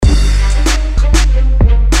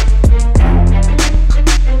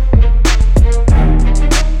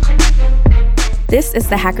This is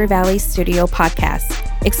the Hacker Valley Studio podcast,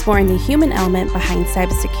 exploring the human element behind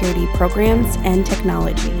cybersecurity programs and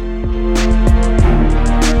technology.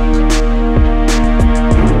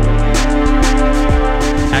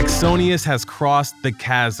 Axonius has crossed the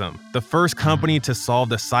chasm, the first company to solve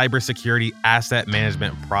the cybersecurity asset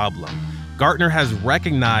management problem. Gartner has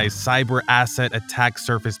recognized cyber asset attack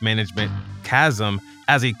surface management, CASM,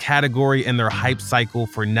 as a category in their Hype Cycle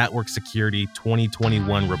for Network Security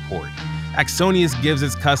 2021 report. Axonius gives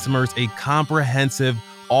its customers a comprehensive,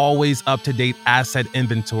 always up-to-date asset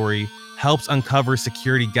inventory, helps uncover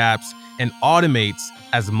security gaps, and automates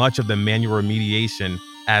as much of the manual remediation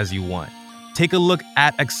as you want. Take a look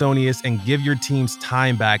at Axonius and give your teams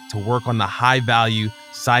time back to work on the high-value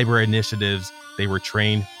cyber initiatives they were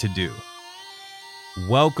trained to do.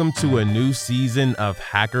 Welcome to a new season of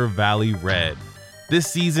Hacker Valley Red. This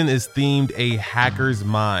season is themed A Hacker's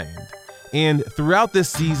Mind. And throughout this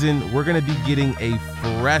season, we're going to be getting a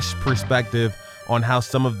fresh perspective on how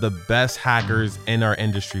some of the best hackers in our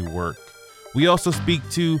industry work. We also speak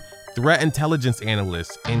to threat intelligence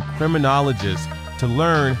analysts and criminologists to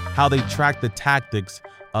learn how they track the tactics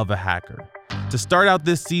of a hacker. To start out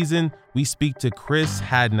this season, we speak to Chris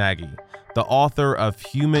Hadnagy, the author of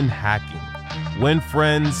Human Hacking: Win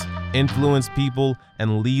Friends, Influence People,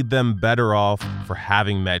 and Leave Them Better Off for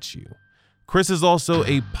Having Met You. Chris is also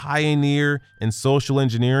a pioneer in social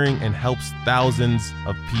engineering and helps thousands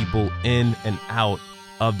of people in and out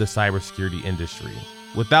of the cybersecurity industry.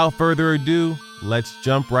 Without further ado, let's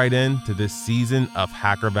jump right into this season of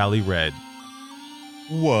Hacker Valley Red.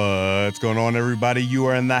 What's going on, everybody? You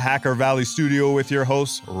are in the Hacker Valley studio with your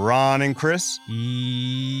hosts, Ron and Chris.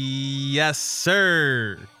 Yes,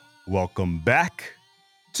 sir. Welcome back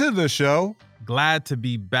to the show. Glad to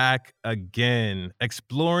be back again,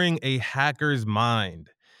 exploring a hacker's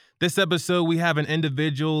mind. This episode, we have an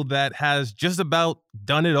individual that has just about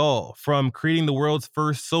done it all, from creating the world's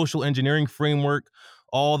first social engineering framework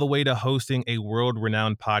all the way to hosting a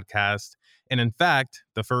world-renowned podcast, and in fact,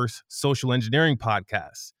 the first social engineering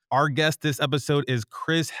podcast. Our guest this episode is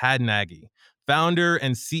Chris Hadnagy, founder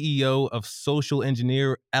and CEO of Social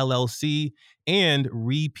Engineer LLC and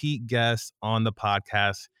repeat guest on the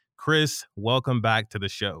podcast. Chris, welcome back to the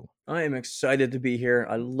show. I am excited to be here.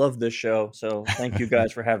 I love this show, so thank you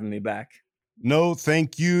guys for having me back. No,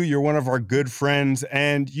 thank you. You're one of our good friends.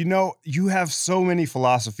 And you have so many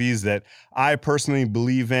philosophies that I personally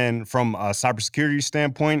believe in from a cybersecurity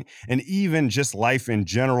standpoint and even just life in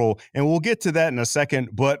general. And we'll get to that in a second.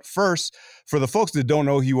 But first, for the folks that don't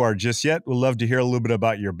know who you are just yet, we'd love to hear a little bit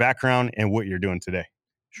about your background and what you're doing today.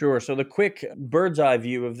 Sure. So the quick bird's eye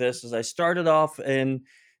view of this is I started off in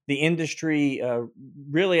the industry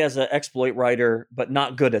really as an exploit writer, but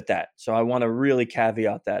not good at that. So I want to really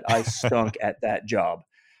caveat that. I stunk at that job.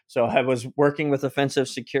 So I was working with offensive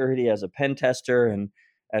security as a pen tester and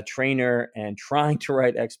a trainer and trying to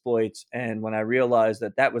write exploits. And when I realized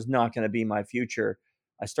that that was not going to be my future,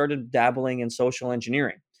 I started dabbling in social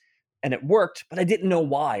engineering. And it worked, but I didn't know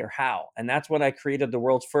why or how. And that's when I created the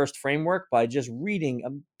world's first framework by just reading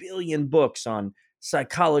 1 billion books on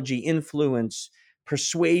psychology, influence,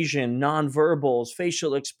 persuasion, nonverbals,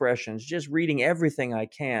 facial expressions, just reading everything I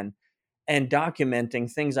can and documenting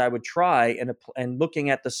things I would try and looking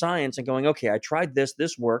at the science and going, okay, I tried this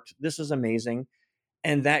worked, this is amazing.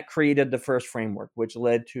 And that created the first framework, which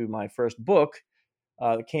led to my first book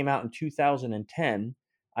that came out in 2010.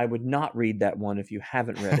 I would not read that one if you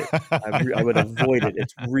haven't read it. I would avoid it.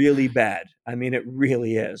 It's really bad. I mean, it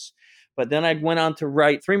really is. But then I went on to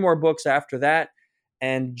write 3 more books after that.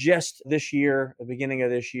 And just this year, the beginning of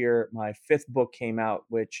this year, my 5th book came out,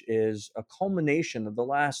 which is a culmination of the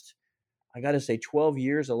last, I got to say, 12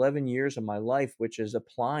 years, 11 years of my life, which is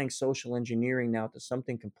applying social engineering now to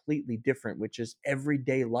something completely different, which is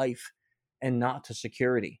everyday life and not to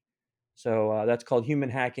security. So that's called Human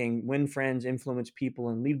Hacking: Win Friends, Influence People,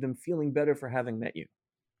 and Leave Them Feeling Better for Having Met You.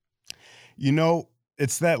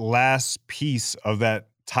 It's that last piece of that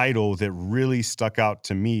title that really stuck out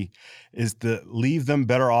to me, is the leave them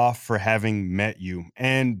better off for having met you.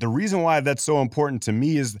 And the reason why that's so important to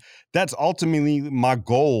me is that's ultimately my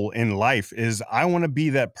goal in life. Is I want to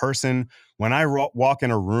be that person when I walk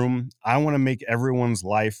in a room. I want to make everyone's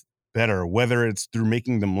life better, whether it's through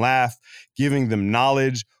making them laugh, giving them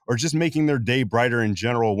knowledge, or just making their day brighter in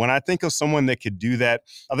general. When I think of someone that could do that,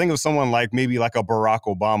 I think of someone like maybe like a Barack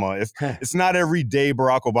Obama. If it's not every day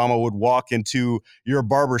Barack Obama would walk into your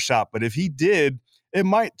barbershop, but if he did, it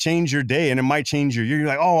might change your day and it might change your year. You're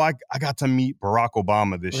like, oh, I got to meet Barack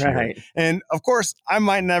Obama this year. And of course, I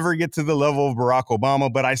might never get to the level of Barack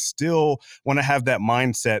Obama, but I still want to have that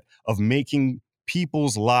mindset of making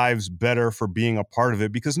people's lives better for being a part of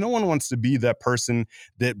it, because no one wants to be that person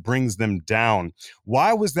that brings them down.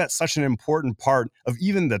 Why was that such an important part of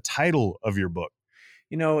even the title of your book?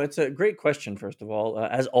 It's a great question, first of all.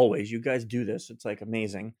 As always, you guys do this. It's like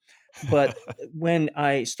amazing. But when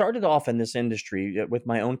I started off in this industry with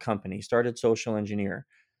my own company, started Social Engineer,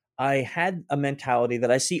 I had a mentality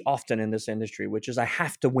that I see often in this industry, which is I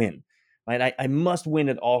have to win. Right? I must win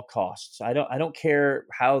at all costs. I don't care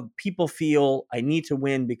how people feel. I need to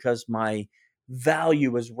win because my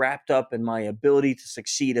value is wrapped up in my ability to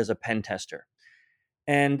succeed as a pen tester.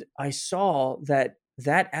 And I saw that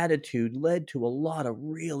attitude led to a lot of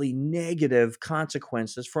really negative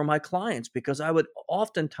consequences for my clients because I would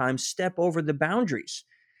oftentimes step over the boundaries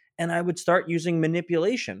and I would start using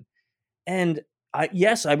manipulation. And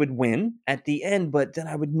yes, I would win at the end, but then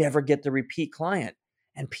I would never get the repeat client.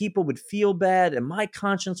 And people would feel bad and my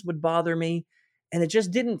conscience would bother me. And it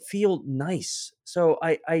just didn't feel nice. So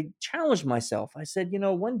I challenged myself. I said,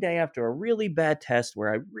 one day after a really bad test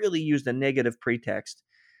where I really used a negative pretext,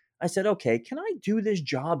 I said, okay, can I do this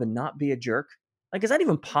job and not be a jerk? Like, is that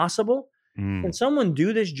even possible? Can Mm. someone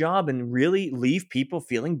do this job and really leave people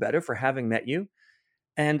feeling better for having met you?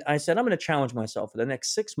 And I said, I'm going to challenge myself for the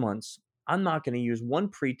next 6 months. I'm not going to use one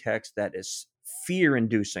pretext that is fear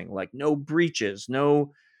inducing, like no breaches,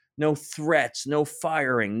 no threats, no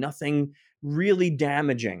firing, nothing really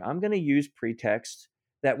damaging. I'm going to use pretext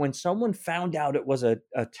that when someone found out it was a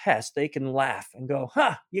test, they can laugh and go,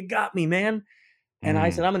 ha, you got me, man. And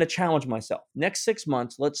I said, Mm. I'm going to challenge myself. Next 6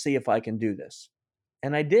 months, let's see if I can do this.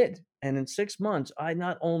 And I did. And in 6 months, I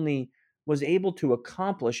not only was able to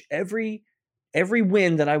accomplish every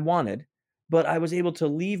win that I wanted, but I was able to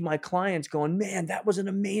leave my clients going, man, that was an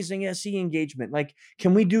amazing SE engagement. Like,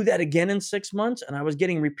 can we do that again in 6 months? And I was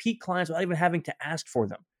getting repeat clients without even having to ask for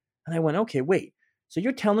them. And I went, okay, wait. So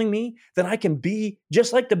you're telling me that I can be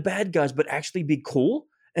just like the bad guys, but actually be cool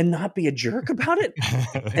and not be a jerk about it?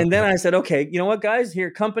 And then I said, okay, you know what, guys,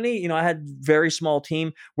 here, company, I had very small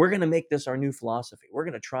team. We're going to make this our new philosophy. We're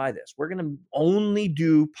going to try this. We're going to only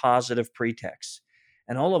do positive pretexts.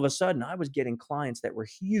 And all of a sudden, I was getting clients that were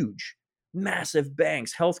huge, massive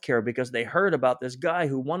banks, healthcare, because they heard about this guy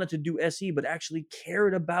who wanted to do SE, but actually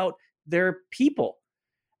cared about their people.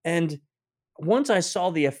 And once I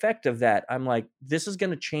saw the effect of that, I'm like, this is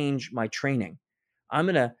going to change my training. I'm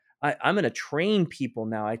going to I'm going to train people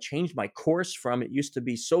now. I changed my course from it used to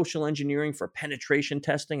be social engineering for penetration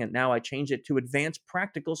testing, and now I changed it to advanced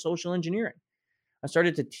practical social engineering. I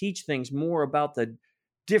started to teach things more about the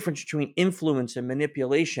difference between influence and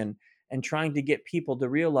manipulation and trying to get people to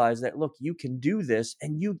realize that, look, you can do this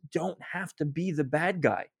and you don't have to be the bad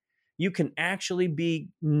guy. You can actually be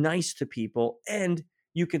nice to people and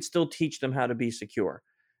you can still teach them how to be secure.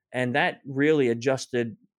 And that really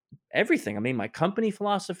adjusted everything. I mean, my company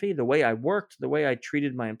philosophy, the way I worked, the way I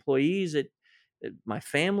treated my employees, my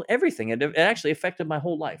family, everything. It actually affected my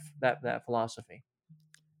whole life, that philosophy.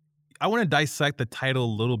 I want to dissect the title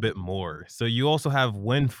a little bit more. So you also have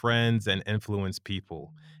win friends and influence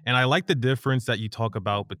people. And I like the difference that you talk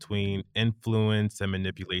about between influence and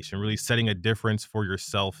manipulation, really setting a difference for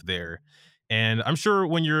yourself there. And I'm sure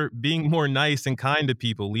when you're being more nice and kind to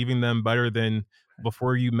people, leaving them better than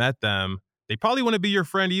before you met them, they probably want to be your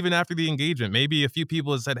friend even after the engagement. Maybe a few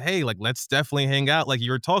people have said, hey, like, let's definitely hang out like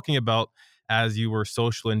you were talking about as you were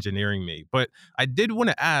social engineering me. But I did want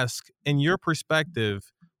to ask, in your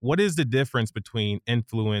perspective, what is the difference between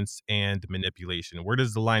influence and manipulation? Where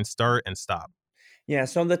does the line start and stop? Yeah,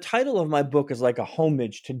 so the title of my book is like a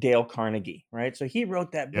homage to Dale Carnegie, right? So he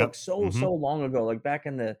wrote that book Yep. hmm so long ago, like back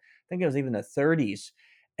in I think it was even the 30s.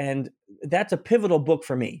 And that's a pivotal book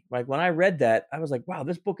for me. Like when I read that, I was like, wow,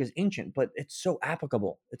 this book is ancient, but it's so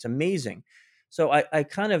applicable. It's amazing. So I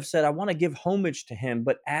kind of said, I want to give homage to him,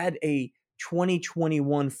 but add a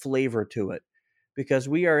 2021 flavor to it because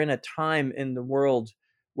we are in a time in the world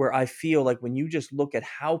where I feel like when you just look at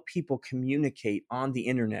how people communicate on the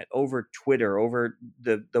internet, over Twitter, over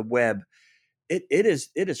the web, it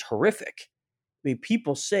is horrific. I mean,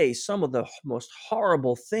 people say some of the most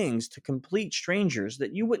horrible things to complete strangers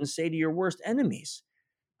that you wouldn't say to your worst enemies.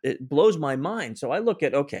 It blows my mind. So I look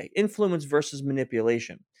at, okay, influence versus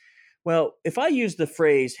manipulation. Well, if I use the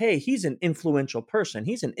phrase, hey, he's an influential person,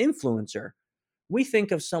 he's an influencer, we think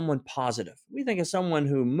of someone positive. We think of someone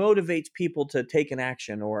who motivates people to take an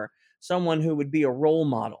action or someone who would be a role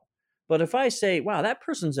model. But if I say, wow, that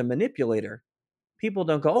person's a manipulator, people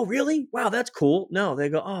don't go, oh, really? Wow, that's cool. No, they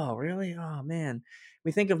go, oh, really? Oh, man.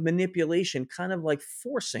 We think of manipulation kind of like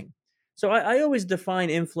forcing. So I always define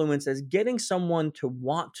influence as getting someone to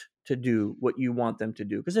want to do what you want them to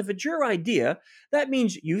do. Because if it's your idea, that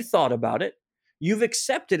means you thought about it. You've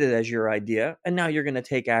accepted it as your idea, and now you're going to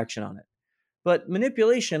take action on it. But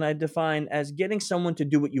manipulation, I define as getting someone to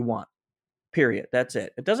do what you want, period. That's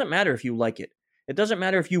it. It doesn't matter if you like it. It doesn't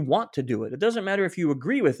matter if you want to do it. It doesn't matter if you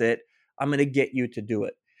agree with it. I'm going to get you to do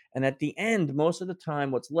it. And at the end, most of the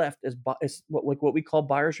time, what's left is what we call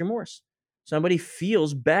buyer's remorse. Somebody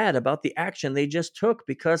feels bad about the action they just took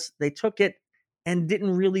because they took it and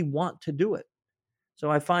didn't really want to do it. So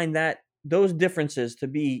I find that those differences to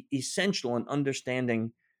be essential in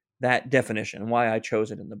understanding that definition and why I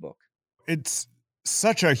chose it in the book. It's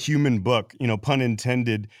such a human book, pun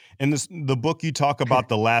intended. In the book, you talk about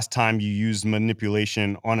the last time you used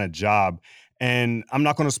manipulation on a job. And I'm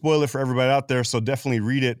not going to spoil it for everybody out there, so definitely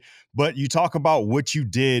read it. But you talk about what you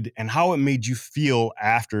did and how it made you feel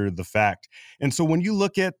after the fact. And so when you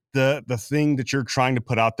look at the thing that you're trying to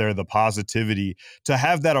put out there, the positivity, to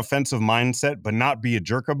have that offensive mindset but not be a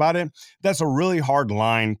jerk about it, that's a really hard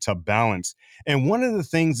line to balance. And one of the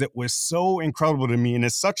things that was so incredible to me, and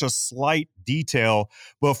it's such a slight detail,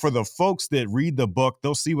 but for the folks that read the book,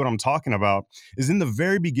 they'll see what I'm talking about, is in the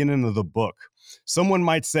very beginning of the book. Someone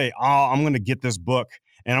might say, I'm going to get this book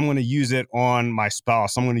and I'm going to use it on my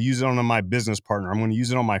spouse. I'm going to use it on my business partner. I'm going to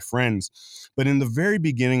use it on my friends. But in the very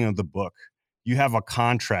beginning of the book, you have a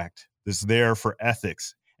contract that's there for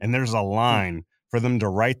ethics. And there's a line for them to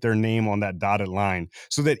write their name on that dotted line,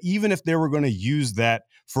 so that even if they were going to use that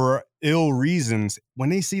for ill reasons, when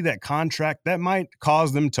they see that contract, that might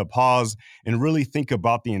cause them to pause and really think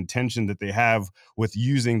about the intention that they have with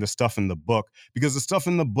using the stuff in the book. Because the stuff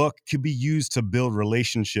in the book could be used to build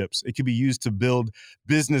relationships. It could be used to build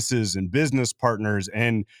businesses and business partners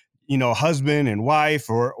and husband and wife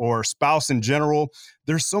or spouse in general.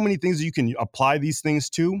 There's so many things that you can apply these things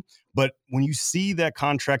to. But when you see that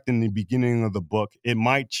contract in the beginning of the book, it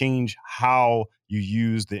might change how you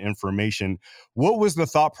use the information. What was the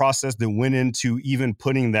thought process that went into even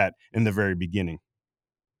putting that in the very beginning?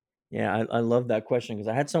 Yeah, I love that question because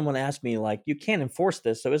I had someone ask me, like, you can't enforce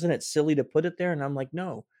this, so isn't it silly to put it there? And I'm like,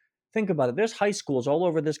 no, think about it. There's high schools all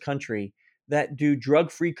over this country that do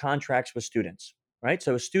drug-free contracts with students, right?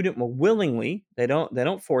 So a student will willingly, they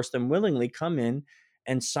don't force them, willingly come in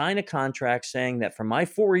and sign a contract saying that for my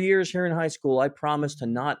 4 years here in high school, I promise to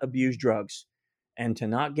not abuse drugs and to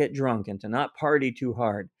not get drunk and to not party too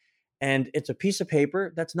hard. And it's a piece of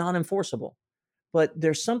paper that's non-enforceable. But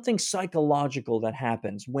there's something psychological that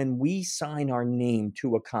happens when we sign our name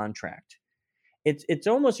to a contract. It's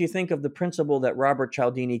almost, you think of the principle that Robert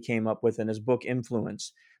Cialdini came up with in his book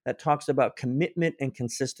Influence, that talks about commitment and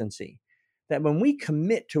consistency. That when we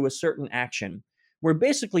commit to a certain action, we're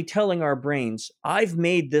basically telling our brains, I've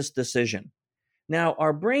made this decision. Now,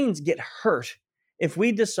 our brains get hurt if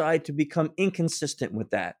we decide to become inconsistent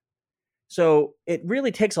with that. So it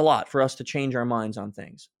really takes a lot for us to change our minds on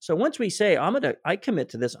things. So once we say, I commit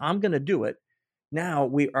to this, I'm going to do it.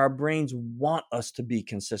 Now our brains want us to be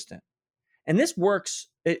consistent. And this works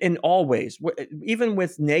in all ways, even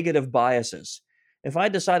with negative biases. If I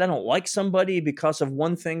decide I don't like somebody because of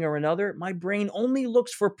one thing or another, my brain only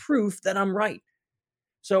looks for proof that I'm right.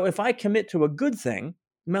 So if I commit to a good thing,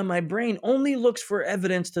 my brain only looks for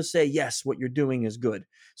evidence to say, yes, what you're doing is good.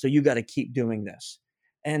 So you got to keep doing this.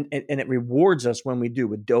 And it rewards us when we do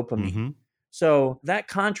with dopamine. Mm-hmm. So that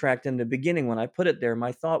contract in the beginning, when I put it there,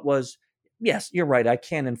 my thought was, yes, you're right. I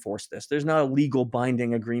can't enforce this. There's not a legal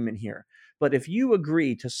binding agreement here. But if you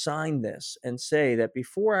agree to sign this and say that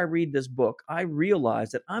before I read this book, I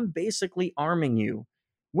realize that I'm basically arming you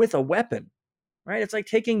with a weapon, right? It's like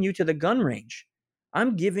taking you to the gun range.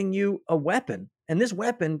 I'm giving you a weapon, and this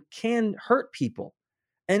weapon can hurt people,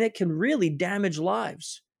 and it can really damage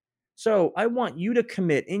lives. So I want you to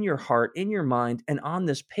commit in your heart, in your mind, and on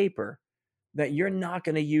this paper that you're not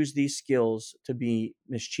going to use these skills to be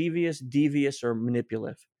mischievous, devious, or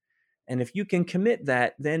manipulative. And if you can commit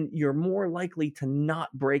that, then you're more likely to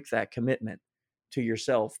not break that commitment to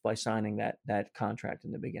yourself by signing that contract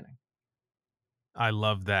in the beginning. I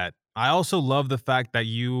love that. I also love the fact that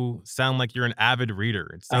you sound like you're an avid reader.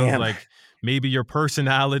 It sounds like maybe your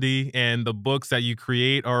personality and the books that you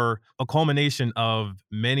create are a culmination of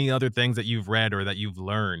many other things that you've read or that you've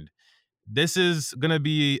learned. This is going to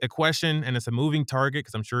be a question, and it's a moving target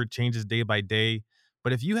because I'm sure it changes day by day.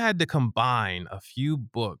 But if you had to combine a few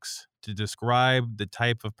books to describe the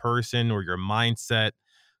type of person or your mindset,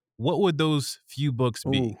 what would those few books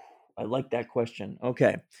be? Ooh, I like that question.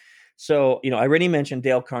 Okay. So, I already mentioned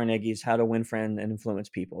Dale Carnegie's How to Win Friends and Influence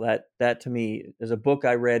People. That to me is a book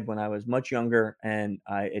I read when I was much younger, and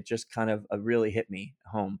it just kind of really hit me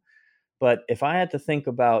home. But if I had to think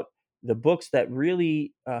about the books that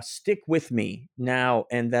really stick with me now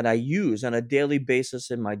and that I use on a daily basis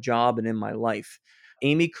in my job and in my life.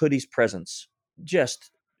 Amy Cuddy's Presence, just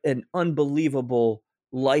an unbelievable,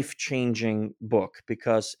 life-changing book,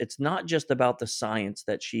 because it's not just about the science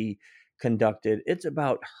that she conducted. It's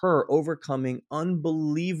about her overcoming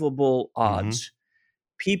unbelievable Hmm. odds,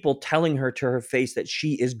 people telling her to her face that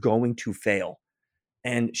she is going to fail,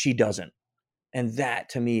 and she doesn't. And that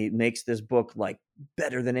to me makes this book like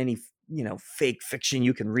better than any, fake fiction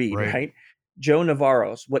you can read, Right. right? Joe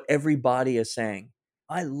Navarro's What Everybody Is Saying.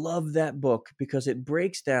 I love that book because it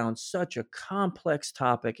breaks down such a complex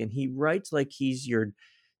topic, and he writes like he's your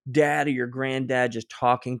dad or your granddad just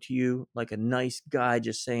talking to you, like a nice guy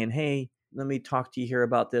just saying, "Hey, let me talk to you here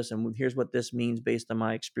about this, and here's what this means based on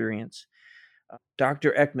my experience."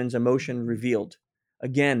 Dr. Ekman's Emotion Revealed.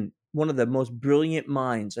 Again, one of the most brilliant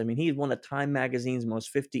minds. I mean, he's one of Time Magazine's most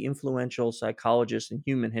 50 influential psychologists in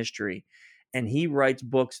human history. And he writes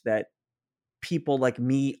books that people like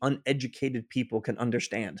me, uneducated people, can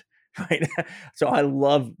understand, right? So I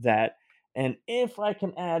love that. And if I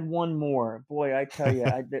can add one more, boy, I tell you,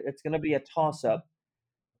 it's going to be a toss up.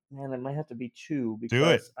 Man, it might have to be two, Do it.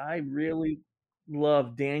 because I really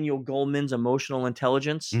love Daniel Goleman's Emotional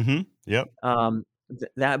Intelligence. Yep.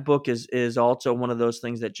 That book is also one of those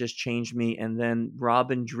things that just changed me. And then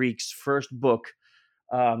Robin Dreeke's first book,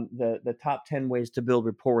 the top 10 ways to build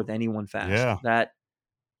rapport with anyone fast. Yeah. That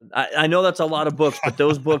I know that's a lot of books, but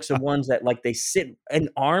those books are ones that, like, they sit in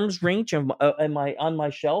arm's reach of on my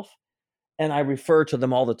shelf, and I refer to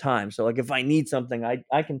them all the time. So like if I need something,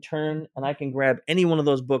 I can turn and I can grab any one of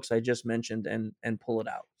those books I just mentioned and pull it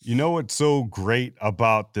out. You know what's so great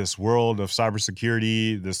about this world of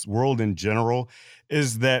cybersecurity, this world in general,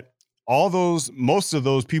 is that most of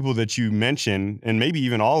those people that you mention, and maybe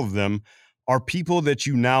even all of them, are people that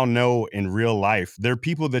you now know in real life. They're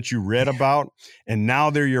people that you read about, and now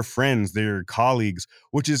they're your friends, they're your colleagues,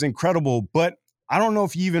 which is incredible. But I don't know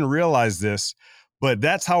if you even realize this, but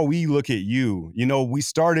that's how we look at you. We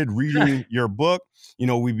started reading your book,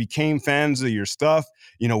 we became fans of your stuff,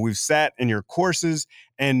 we've sat in your courses.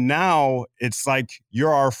 And now it's like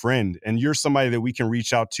you're our friend and you're somebody that we can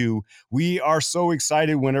reach out to. We are so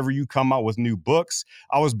excited whenever you come out with new books.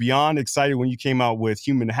 I was beyond excited when you came out with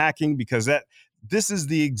Human Hacking, because this is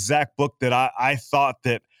the exact book that I thought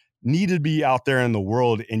that needed to be out there in the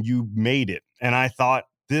world, and you made it. And I thought,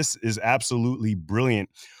 this is absolutely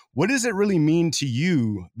brilliant. What does it really mean to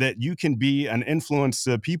you that you can be an influence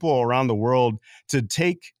to people around the world to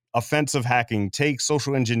take offensive hacking, take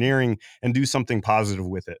social engineering, and do something positive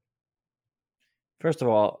with it? First of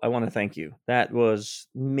all, I want to thank you. That was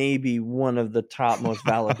maybe one of the top most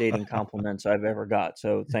validating compliments I've ever got.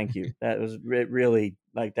 So thank you. That was really,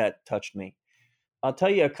 like, that touched me. I'll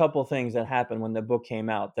tell you a couple things that happened when the book came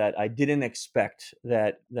out that I didn't expect,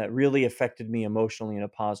 that really affected me emotionally in a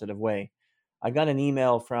positive way. I got an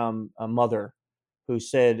email from a mother who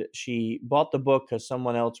said she bought the book because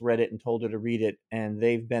someone else read it and told her to read it, and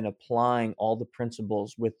they've been applying all the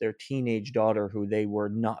principles with their teenage daughter who they were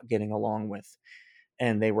not getting along with,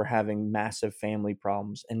 and they were having massive family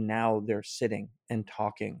problems, and now they're sitting and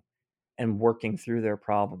talking and working through their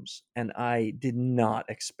problems. And I did not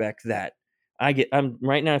expect that. I'm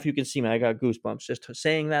right now, if you can see me, I got goosebumps just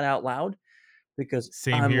saying that out loud, because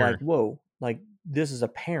Same I'm like, here. whoa, like, this is a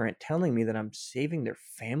parent telling me that I'm saving their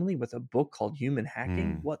family with a book called Human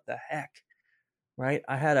Hacking. Mm. What the heck? Right?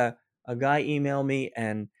 I had a guy email me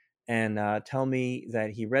and tell me that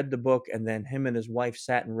he read the book, and then him and his wife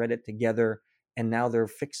sat and read it together, and now they're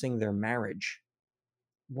fixing their marriage.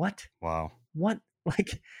 What? Wow. What?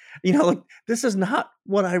 Like, like, this is not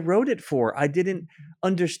what I wrote it for. I didn't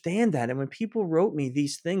understand that. And when people wrote me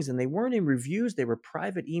these things, and they weren't in reviews, they were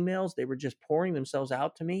private emails, they were just pouring themselves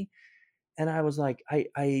out to me. And I was like,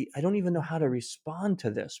 I don't even know how to respond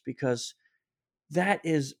to this, because that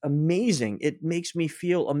is amazing. It makes me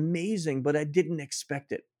feel amazing, but I didn't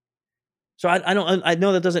expect it. So I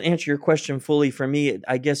know that doesn't answer your question fully for me.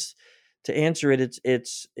 I guess to answer it,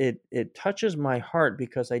 it touches my heart,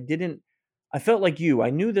 because I felt like you. I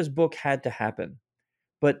knew this book had to happen.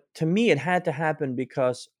 But to me, it had to happen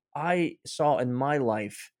because I saw in my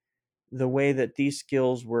life the way that these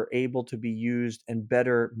skills were able to be used and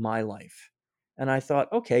better my life. And I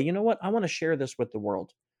thought, okay, you know what? I want to share this with the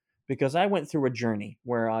world, because I went through a journey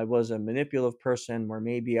where I was a manipulative person, where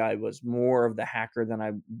maybe I was more of the hacker than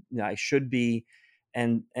I should be,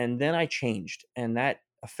 and then I changed, and that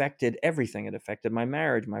affected everything. It affected my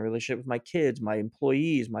marriage, my relationship with my kids, my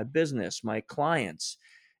employees, my business, my clients.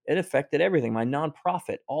 It affected everything. My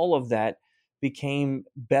nonprofit, all of that became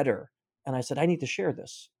better. And I said, I need to share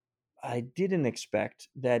this. I didn't expect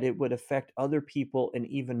that it would affect other people in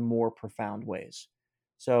even more profound ways.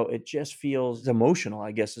 So it just feels emotional,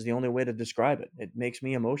 I guess is the only way to describe it. It makes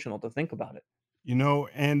me emotional to think about it.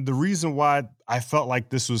 And the reason why I felt like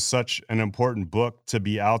this was such an important book to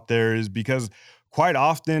be out there is because quite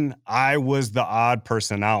often I was the odd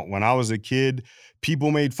person out. When I was a kid,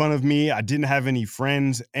 people made fun of me. I didn't have any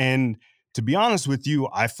friends. And to be honest with you,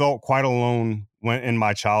 I felt quite alone when in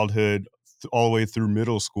my childhood, all the way through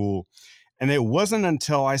middle school. And it wasn't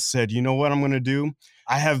until I said, you know what I'm going to do?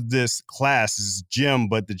 I have this class, this is gym,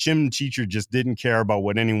 but the gym teacher just didn't care about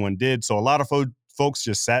what anyone did. So a lot of folks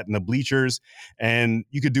just sat in the bleachers and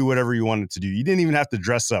you could do whatever you wanted to do. You didn't even have to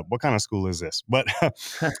dress up. What kind of school is this? But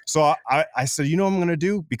so I said, you know what I'm going to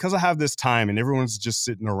do? Because I have this time and everyone's just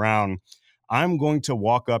sitting around, I'm going to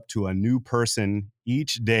walk up to a new person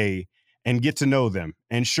each day and get to know them.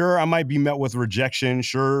 And sure, I might be met with rejection.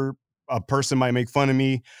 Sure, a person might make fun of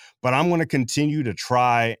me, but I'm going to continue to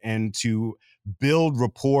try and to build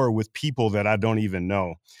rapport with people that I don't even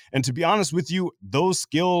know. And to be honest with you, those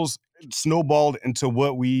skills snowballed into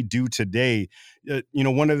what we do today.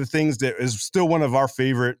 One of the things that is still one of our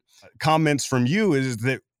favorite comments from you is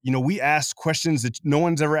that, we ask questions that no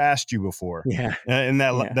one's ever asked you before. Yeah. In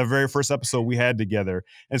the very first episode we had together.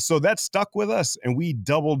 And so that stuck with us and we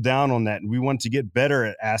doubled down on that. And we want to get better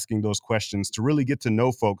at asking those questions to really get to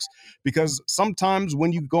know folks, because sometimes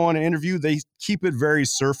when you go on an interview, they keep it very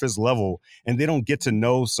surface level and they don't get to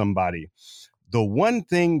know somebody. The one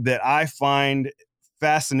thing that I find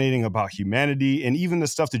fascinating about humanity and even the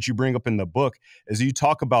stuff that you bring up in the book is you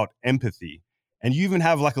talk about empathy, and you even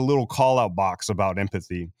have like a little call out box about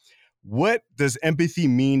empathy. What does empathy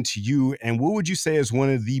mean to you? And what would you say is one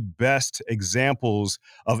of the best examples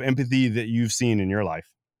of empathy that you've seen in your life?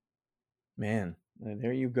 Man,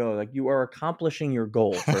 there you go. Like you are accomplishing your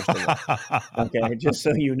goal, first of all. Okay, just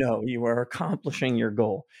so you know, you are accomplishing your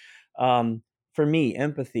goal. For me,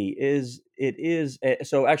 empathy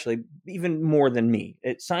so actually even more than me.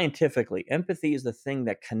 Scientifically, empathy is the thing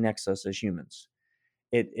that connects us as humans.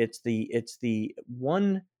 It's the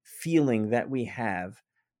one feeling that we have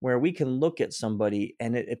where we can look at somebody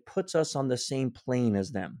and it puts us on the same plane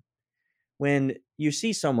as them. When you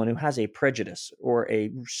see someone who has a prejudice or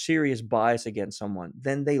a serious bias against someone,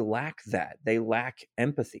 then they lack that. They lack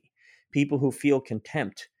empathy. People who feel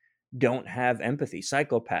contempt don't have empathy.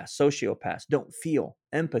 Psychopaths, sociopaths don't feel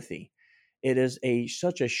empathy. It is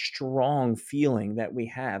such a strong feeling that we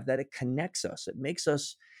have that it connects us.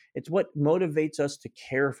 It's what motivates us to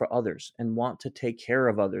care for others and want to take care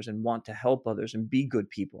of others and want to help others and be good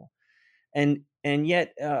people. And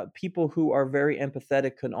yet people who are very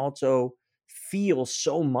empathetic can also feel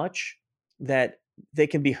so much that they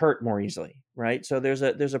can be hurt more easily, right? So there's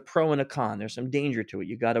a pro and a con. There's some danger to it.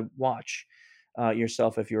 You got to watch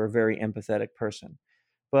yourself if you're a very empathetic person.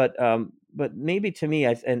 But maybe to me,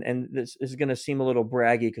 and this is going to seem a little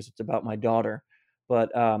braggy because it's about my daughter, but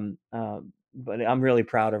but I'm really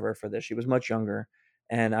proud of her for this. She was much younger,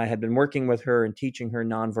 and I had been working with her and teaching her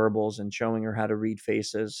nonverbals and showing her how to read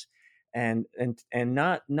faces, and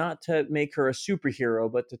not to make her a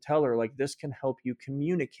superhero, but to tell her like this can help you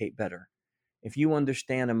communicate better. If you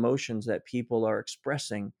understand emotions that people are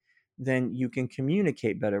expressing, then you can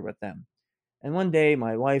communicate better with them. And one day,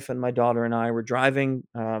 my wife and my daughter and I were driving.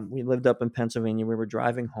 We lived up in Pennsylvania. We were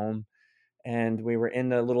driving home and we were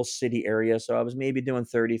in a little city area. So I was maybe doing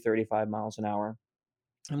 30, 35 miles an hour.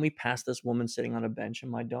 And we passed this woman sitting on a bench.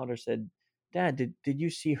 And my daughter said, "Dad, did you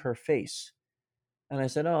see her face?" And I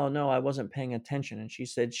said, "Oh, no, I wasn't paying attention." And she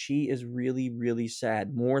said, "She is really, really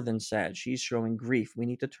sad, more than sad. She's showing grief. We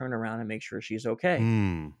need to turn around and make sure she's okay."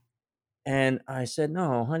 Hmm. And I said,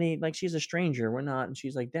 "No, honey, like she's a stranger. We're not." And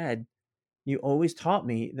she's like, "Dad, you always taught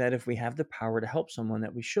me that if we have the power to help someone,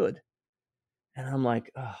 that we should." And I'm like,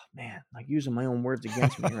 "Oh, man," like using my own words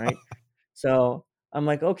against me, right? So I'm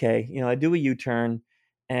like, "Okay," I do a U-turn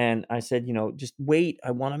and I said, "Just wait.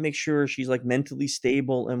 I want to make sure she's like mentally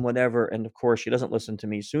stable and whatever." And of course, she doesn't listen to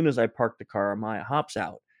me. As soon as I park the car, Maya hops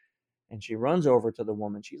out and she runs over to the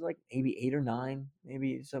woman. She's like maybe 8 or 9,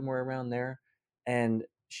 maybe somewhere around there. And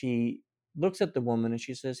she looks at the woman and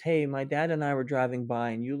she says, "Hey, my dad and I were driving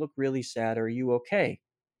by and you look really sad. Are you okay?"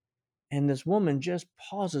 And this woman just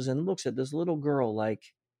pauses and looks at this little girl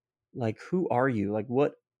like who are you? Like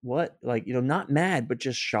what? Like, not mad, but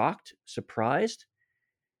just shocked, surprised.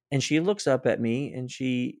 And she looks up at me and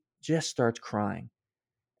she just starts crying.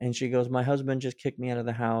 And she goes, "My husband just kicked me out of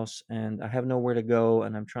the house and I have nowhere to go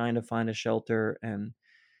and I'm trying to find a shelter and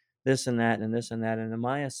this and that and this and that." And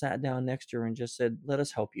Amaya sat down next to her and just said, "Let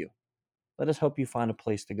us help you. Let us help you find a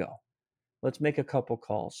place to go. Let's make a couple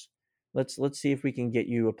calls." Let's see if we can get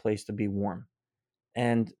you a place to be warm.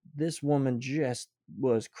 And this woman just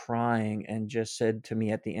was crying and just said to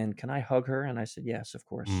me at the end, "Can I hug her?" And I said, "Yes, of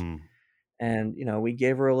course." Mm. And, we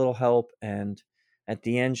gave her a little help. And at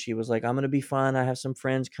the end, she was like, "I'm going to be fine. I have some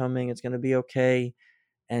friends coming. It's going to be okay."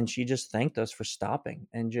 And she just thanked us for stopping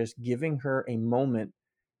and just giving her a moment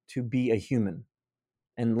to be a human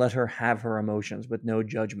and let her have her emotions with no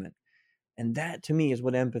judgment. And that to me is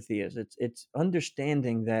what empathy is. It's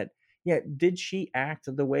understanding that, yeah, did she act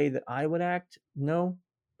the way that I would act? No,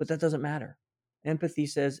 but that doesn't matter. Empathy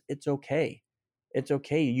says it's okay. It's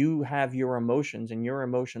okay. You have your emotions and your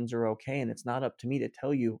emotions are okay. And it's not up to me to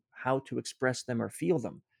tell you how to express them or feel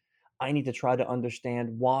them. I need to try to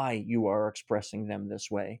understand why you are expressing them this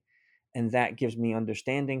way. And that gives me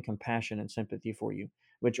understanding, compassion, and sympathy for you,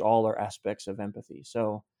 which all are aspects of empathy.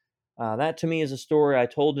 So that to me is a story I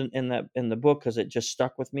told in the book because it just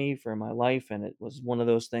stuck with me for my life, and it was one of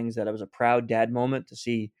those things that it was a proud dad moment to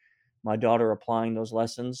see my daughter applying those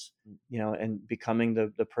lessons, and becoming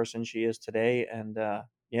the person she is today. And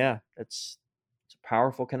yeah, it's a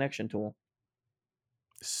powerful connection tool.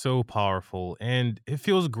 So powerful. And it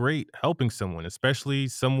feels great helping someone, especially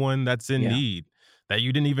someone that's in Yeah. need that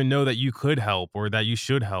you didn't even know that you could help or that you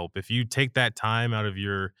should help. If you take that time out of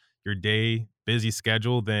your day, busy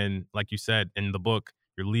schedule, then like you said in the book,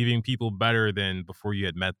 you're leaving people better than before you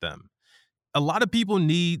had met them. A lot of people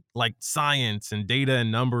need like science and data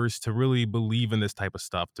and numbers to really believe in this type of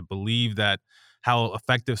stuff, to believe that how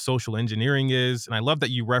effective social engineering is. And I love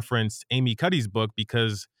that you referenced Amy Cuddy's book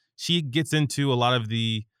because she gets into a lot of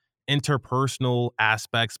the interpersonal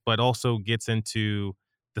aspects, but also gets into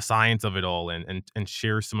the science of it all and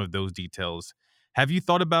shares some of those details. Have you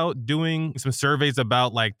thought about doing some surveys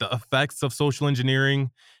about like the effects of social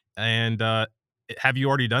engineering? And have you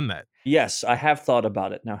already done that? Yes, I have thought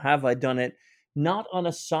about it. Now, have I done it? Not on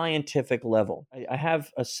a scientific level. I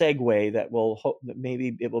have a segue that will hope that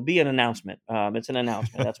maybe it will be an announcement. It's an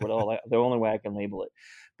announcement. That's the only way I can label it.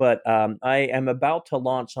 But I am about to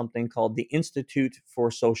launch something called the Institute for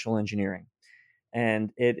Social Engineering,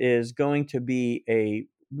 and it is going to be a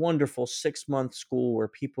wonderful 6-month school where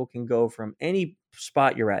people can go from any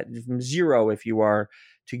spot you're at, from zero if you are,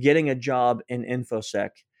 to getting a job in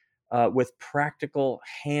infosec, with practical,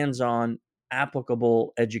 hands-on,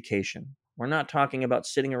 applicable education. We're not talking about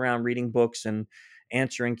sitting around reading books and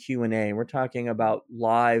answering Q&A. We're talking about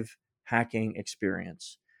live hacking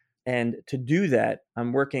experience. And to do that,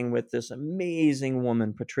 I'm working with this amazing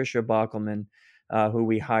woman, Patricia Bockelman, who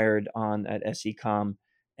we hired on at SECom.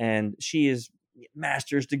 And she is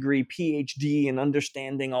master's degree, PhD in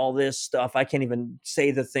understanding all this stuff. I can't even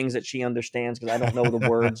say the things that she understands because I don't know the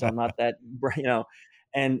words. I'm not that,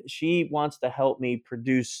 and she wants to help me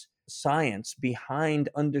produce science behind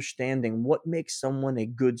understanding what makes someone a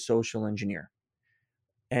good social engineer.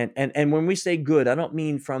 And when we say good, I don't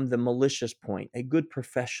mean from the malicious point, a good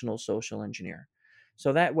professional social engineer.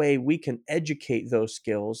 So that way we can educate those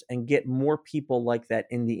skills and get more people like that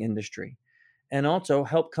in the industry. And also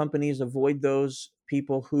help companies avoid those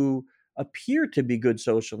people who appear to be good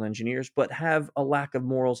social engineers but have a lack of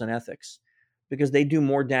morals and ethics, because they do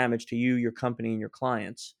more damage to you, your company, and your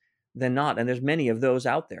clients than not. And there's many of those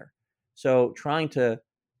out there. So trying to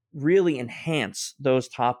really enhance those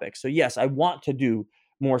topics. So yes, I want to do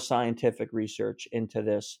more scientific research into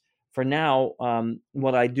this. For now,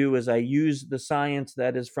 what I do is I use the science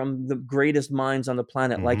that is from the greatest minds on the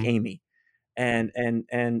planet, like Mhm. Amy, and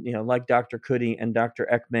like Dr. Cuddy and Dr.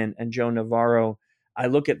 Ekman and Joe Navarro. I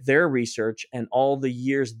look at their research and all the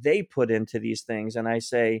years they put into these things, and I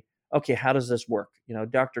say, okay, how does this work?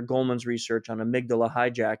 Dr. Goldman's research on amygdala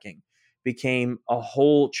hijacking became a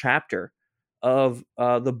whole chapter of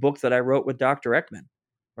the book that I wrote with Dr. Ekman.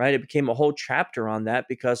 Right, it became a whole chapter on that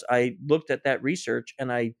because I looked at that research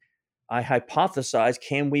and I hypothesized,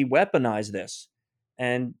 can we weaponize this?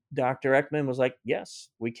 And Dr. Ekman was like, yes,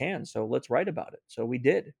 we can. So let's write about it. So we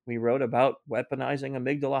did. We wrote about weaponizing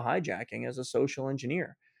amygdala hijacking as a social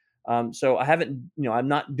engineer. So I haven't, I'm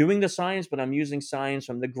not doing the science, but I'm using science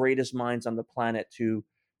from the greatest minds on the planet to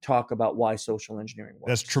talk about why social engineering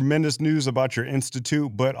That's works. tremendous news about your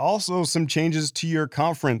institute, but also some changes to your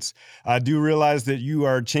conference. I do realize that you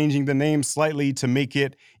are changing the name slightly to make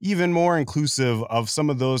it even more inclusive of some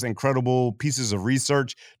of those incredible pieces of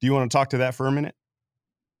research. Do you want to talk to that for a minute?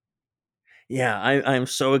 Yeah, I'm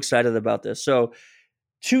so excited about this. So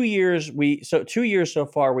 2 years so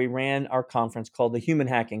far we ran our conference called the Human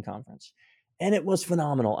Hacking Conference, and it was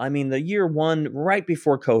phenomenal. I mean, the year one right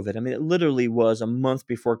before COVID, I mean, it literally was a month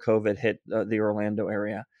before COVID hit the Orlando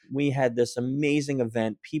area. We had this amazing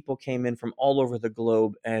event. People came in from all over the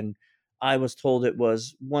globe, and I was told it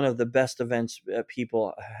was one of the best events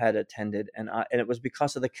people had attended. And it was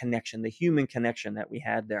because of the connection, the human connection that we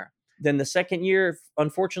had there. Then the second year,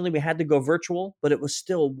 unfortunately, we had to go virtual, but it was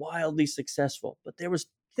still wildly successful. But there was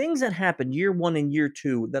things that happened year one and year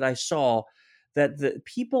two that I saw that the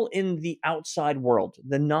people in the outside world,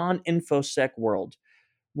 the non-InfoSec world,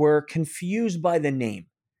 were confused by the name.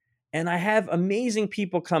 And I have amazing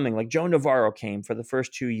people coming, like Joe Navarro came for the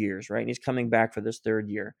first 2 years, right? And he's coming back for this third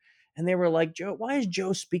year. And they were like, Joe, why is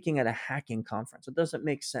Joe speaking at a hacking conference? It doesn't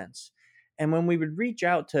make sense. And when we would reach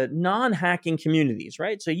out to non-hacking communities,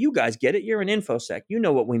 right? So you guys get it. You're an InfoSec. You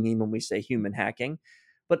know what we mean when we say human hacking.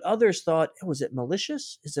 But others thought, oh, is it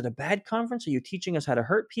malicious? Is it a bad conference? Are you teaching us how to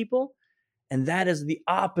hurt people? And that is the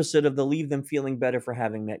opposite of the leave them feeling better for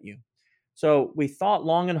having met you. So we thought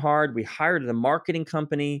long and hard. We hired a marketing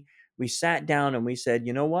company. We sat down and we said,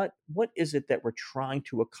 you know what? What is it that we're trying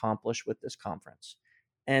to accomplish with this conference?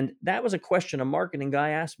 And that was a question a marketing guy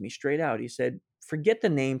asked me straight out. He said, forget the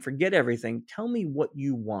name, forget everything. Tell me what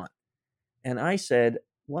you want. And I said,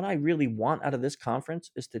 what I really want out of this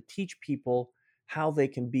conference is to teach people how they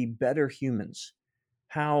can be better humans,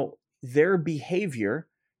 how their behavior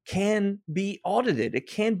can be audited. It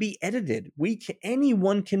can be edited.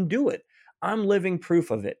 Anyone can do it. I'm living proof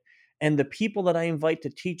of it. And the people that I invite to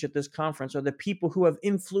teach at this conference are the people who have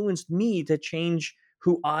influenced me to change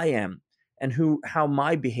who I am and how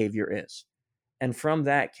my behavior is. And from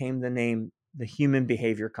that came the name, the Human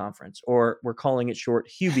Behavior Conference, or we're calling it short,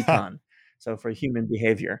 HubeCon. So for human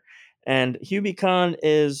behavior. And HubeCon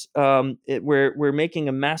is, we're making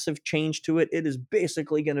a massive change to it. It is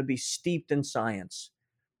basically going to be steeped in science.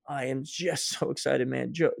 I am just so excited,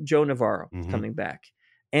 man. Joe Navarro coming back.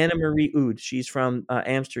 Anna Marie Oud, she's from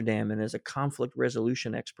Amsterdam and is a conflict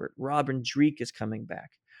resolution expert. Robin Dreek is coming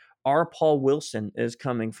back. R. Paul Wilson is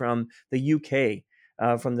coming from the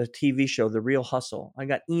UK, from the TV show The Real Hustle. I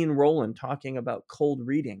got Ian Rowland talking about cold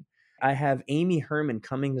reading. I have Amy Herman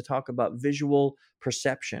coming to talk about visual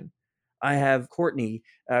perception. I have Courtney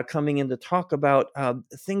coming in to talk about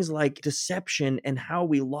things like deception and how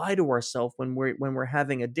we lie to ourselves when we're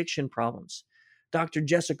having addiction problems. Dr.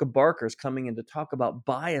 Jessica Barker is coming in to talk about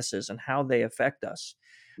biases and how they affect us.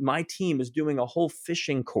 My team is doing a whole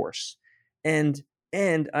phishing course. And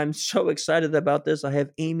I'm so excited about this. I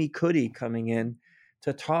have Amy Cuddy coming in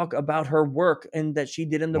to talk about her work and that she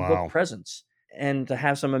did in the book Presence, and to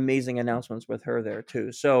have some amazing announcements with her there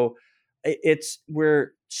too. So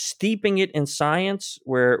we're steeping it in science.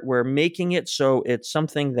 We're making it so it's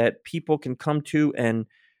something that people can come to and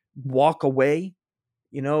walk away.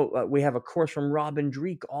 You know, we have a course from Robin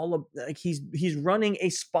Dreek. He's running a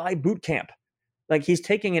spy boot camp. Like, he's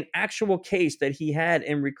taking an actual case that he had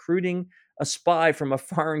in recruiting a spy from a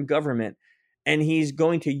foreign government, and he's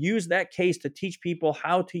going to use that case to teach people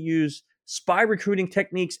how to use spy recruiting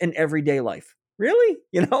techniques in everyday life. Really?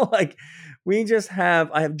 You know, like,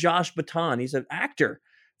 I have Josh Baton. He's an actor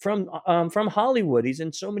from Hollywood. He's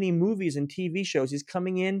in so many movies and TV shows. He's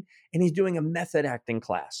coming in and he's doing a method acting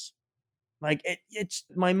class. Like, it's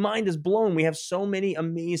my mind is blown. We have so many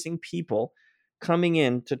amazing people coming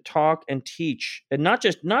in to talk and teach, and not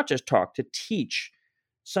just talk, to teach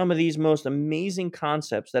some of these most amazing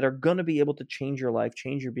concepts that are going to be able to change your life,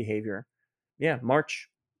 change your behavior. Yeah, March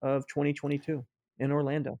of 2022 in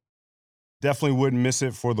Orlando. Definitely wouldn't miss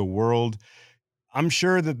it for the world. I'm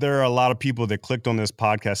sure that there are a lot of people that clicked on this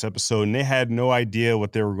podcast episode and they had no idea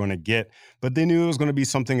what they were going to get, but they knew it was going to be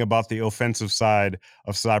something about the offensive side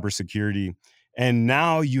of cybersecurity. And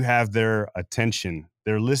now you have their attention.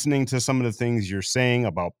 They're listening to some of the things you're saying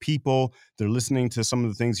about people. They're listening to some of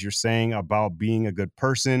the things you're saying about being a good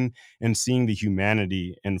person and seeing the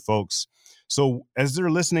humanity in folks. So as they're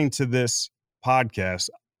listening to this podcast,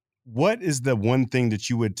 what is the one thing that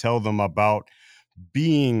you would tell them about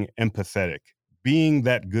being empathetic, being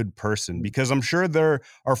that good person? Because I'm sure there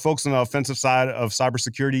are folks on the offensive side of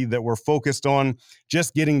cybersecurity that were focused on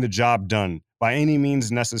just getting the job done by any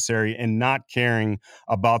means necessary and not caring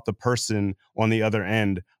about the person on the other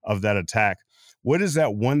end of that attack. What is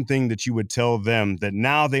that one thing that you would tell them that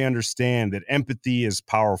now they understand that empathy is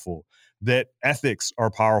powerful, that ethics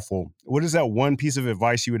are powerful? What is that one piece of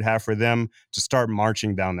advice you would have for them to start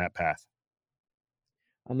marching down that path?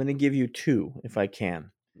 I'm going to give you two, if I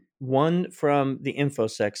can. One from the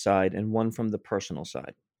InfoSec side and one from the personal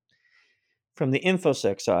side. From the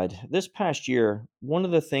InfoSec side, this past year, one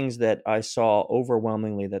of the things that I saw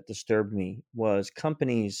overwhelmingly that disturbed me was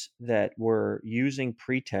companies that were using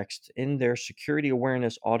pretext in their security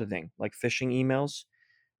awareness auditing, like phishing emails,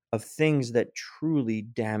 of things that truly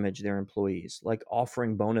damage their employees, like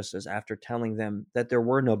offering bonuses after telling them that there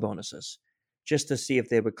were no bonuses. just to see if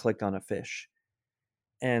they would click on a fish.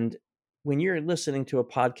 And when you're listening to a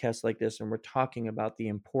podcast like this and we're talking about the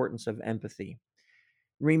importance of empathy,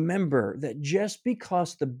 remember that just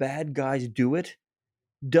because the bad guys do it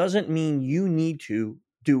doesn't mean you need to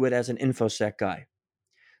do it as an InfoSec guy.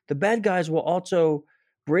 The bad guys will also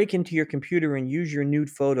break into your computer and use your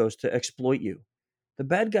nude photos to exploit you. The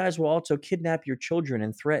bad guys will also kidnap your children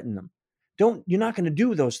and threaten them. You're not going to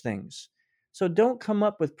do those things. So don't come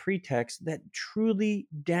up with pretexts that truly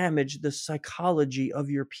damage the psychology of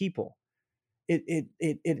your people.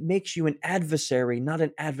 It makes you an adversary, not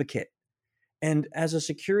an advocate. And as a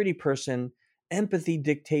security person, empathy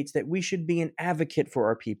dictates that we should be an advocate for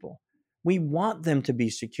our people. We want them to be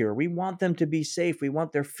secure. We want them to be safe. We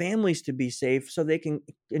want their families to be safe so they can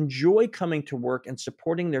enjoy coming to work and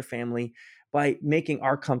supporting their family by making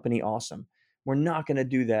our company awesome. We're not going to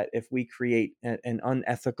do that if we create an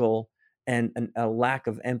unethical and a lack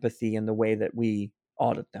of empathy in the way that we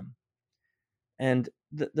audit them. And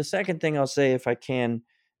the second thing I'll say, if I can,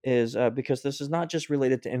 is because this is not just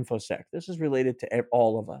related to InfoSec, this is related to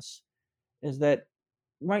all of us, is that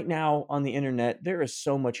right now on the internet, there is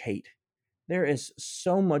so much hate. There is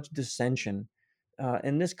so much dissension.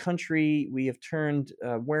 In this country, we have turned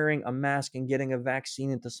wearing a mask and getting a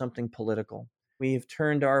vaccine into something political. We have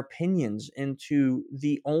turned our opinions into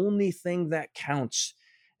the only thing that counts.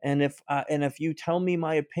 And if you tell me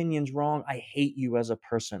my opinion's wrong, I hate you as a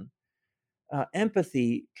person.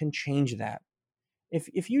 Empathy can change that.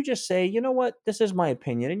 If you just say, you know what, this is my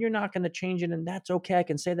opinion, and you're not going to change it, and that's okay, I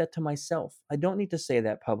can say that to myself. I don't need to say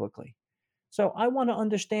that publicly. So I want to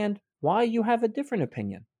understand why you have a different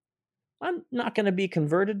opinion. I'm not going to be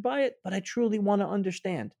converted by it, but I truly want to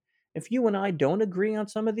understand. If you and I don't agree on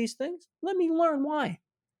some of these things, let me learn why.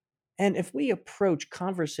 And if we approach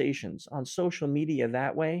conversations on social media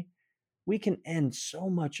that way, we can end so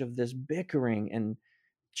much of this bickering and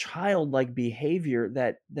childlike behavior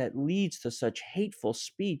that leads to such hateful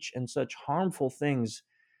speech and such harmful things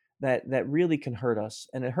that really can hurt us.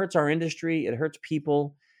 And it hurts our industry, it hurts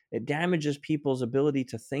people, it damages people's ability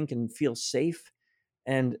to think and feel safe.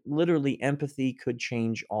 And literally, empathy could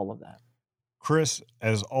change all of that. Chris,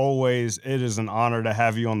 as always, it is an honor to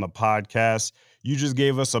have you on the podcast. You just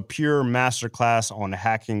gave us a pure masterclass on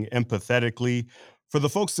hacking empathetically. For the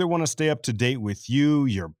folks that want to stay up to date with you,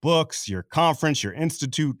 your books, your conference, your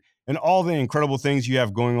institute, and all the incredible things you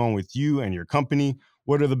have going on with you and your company,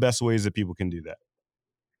 what are the best ways that people can do that?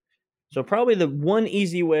 So probably the one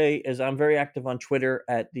easy way is I'm very active on Twitter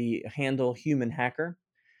at the handle Human Hacker.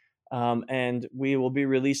 And we will be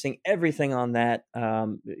releasing everything on that,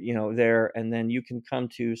 there. And then you can come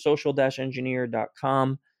to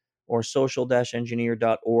social-engineer.com or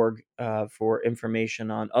social-engineer.org for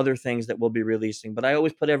information on other things that we'll be releasing. But I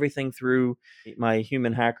always put everything through my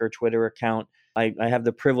Human Hacker Twitter account. I have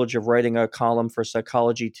the privilege of writing a column for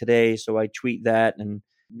Psychology Today, so I tweet that and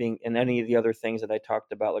any of the other things that I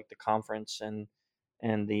talked about, like the conference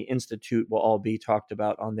and the institute, will all be talked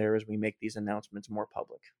about on there as we make these announcements more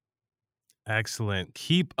public. Excellent.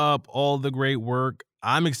 Keep up all the great work.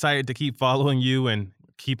 I'm excited to keep following you and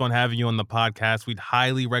keep on having you on the podcast. We'd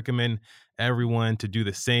highly recommend everyone to do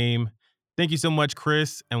the same. Thank you so much,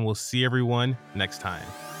 Chris, and we'll see everyone next time.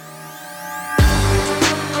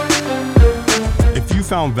 If you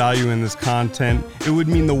found value in this content, it would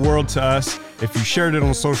mean the world to us if you shared it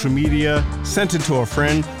on social media, sent it to a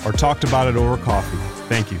friend, or talked about it over coffee.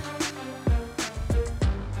 Thank you.